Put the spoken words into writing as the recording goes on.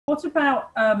What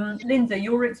about, Linda,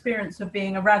 your experience of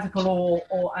being a radical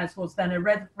or as was then a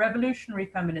revolutionary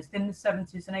feminist in the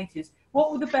 70s and 80s?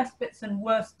 What were the best bits and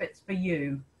worst bits for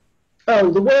you? Oh,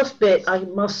 the worst bit, I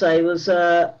must say, was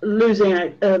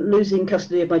losing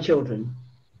custody of my children.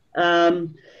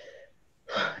 Anyway,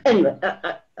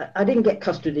 I didn't get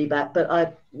custody back,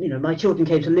 but my children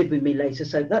came to live with me later,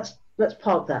 so let's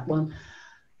park that one.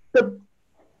 The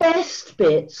best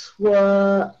bits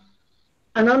were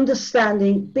an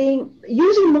understanding,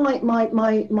 using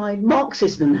my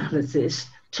Marxist analysis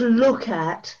to look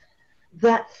at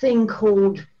that thing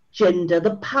called gender,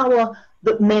 the power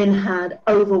that men had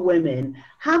over women,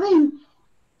 having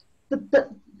the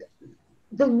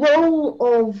role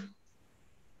of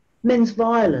men's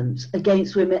violence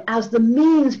against women as the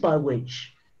means by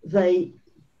which they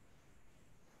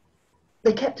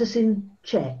kept us in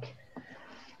check.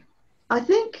 I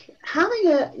think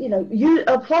having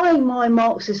applying my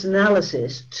Marxist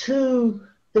analysis to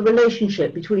the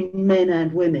relationship between men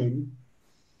and women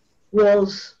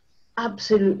was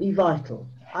absolutely vital.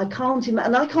 I can't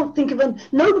think of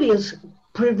nobody has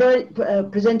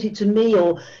presented to me,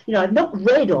 or I've not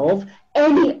read of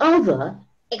any other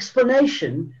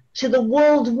explanation to the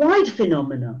worldwide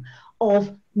phenomena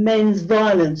of men's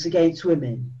violence against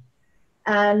women.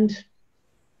 And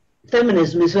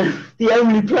feminism is the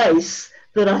only place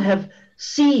that I have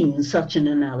seen such an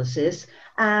analysis.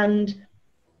 And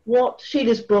what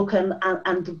Sheila's book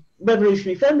and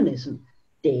revolutionary feminism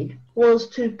did was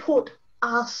to put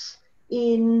us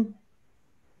into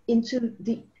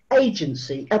the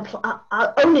agency,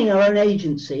 owning our own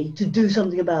agency to do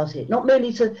something about it, not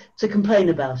merely to complain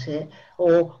about it,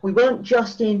 or we weren't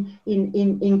just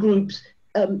in groups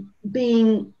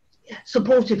being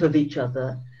supportive of each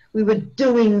other. We were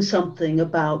doing something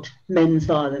about men's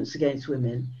violence against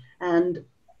women, and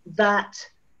that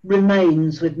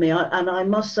remains with me. And I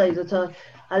must say that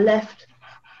I left,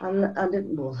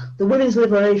 the women's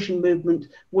liberation movement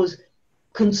was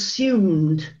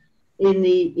consumed in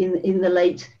the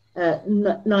late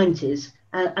 90s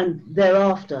and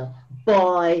thereafter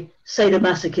by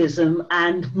sadomasochism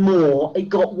and more. It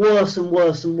got worse and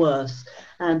worse and worse,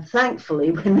 and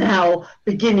thankfully we're now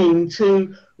beginning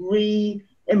to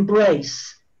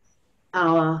embrace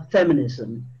our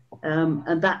feminism,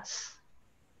 and that's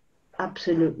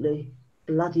absolutely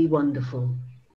bloody wonderful.